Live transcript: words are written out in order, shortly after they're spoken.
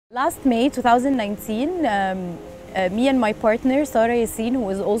Last May 2019, me and my partner, Sarah Yasin, who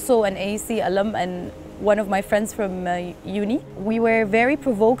is also an AEC alum and one of my friends from uni, we were very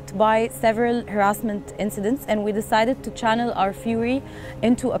provoked by several harassment incidents, and we decided to channel our fury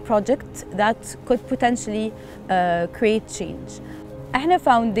into a project that could potentially create change. E7na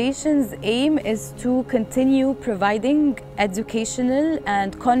Foundation's aim is to continue providing educational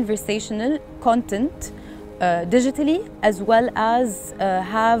and conversational content digitally, as well as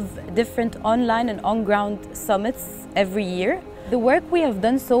have different online and on-ground summits every year. The work we have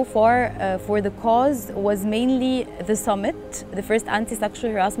done so far for the cause was mainly the summit, the first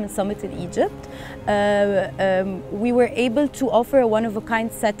anti-sexual harassment summit in Egypt. We were able to offer a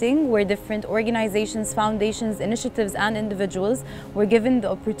one-of-a-kind setting where different organizations, foundations, initiatives and individuals were given the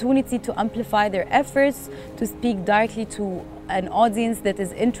opportunity to amplify their efforts, to speak directly to an audience that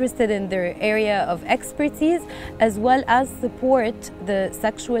is interested in their area of expertise, as well as support the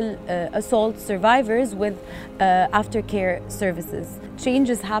sexual assault survivors with aftercare services. Change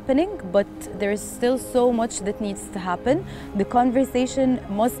is happening, but there is still so much that needs to happen. The conversation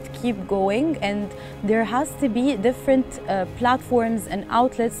must keep going, and there has to be different platforms and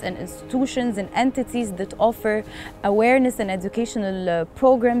outlets and institutions and entities that offer awareness and educational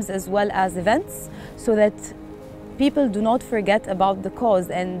programs as well as events, so that people do not forget about the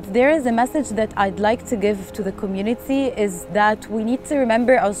cause. And there is a message that I'd like to give to the community, is that we need to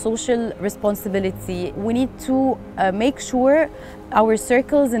remember our social responsibility. We need to make sure our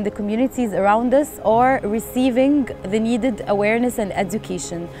circles and the communities around us are receiving the needed awareness and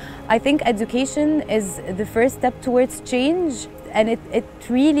education. I think education is the first step towards change, and it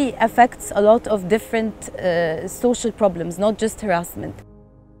really affects a lot of different social problems, not just harassment.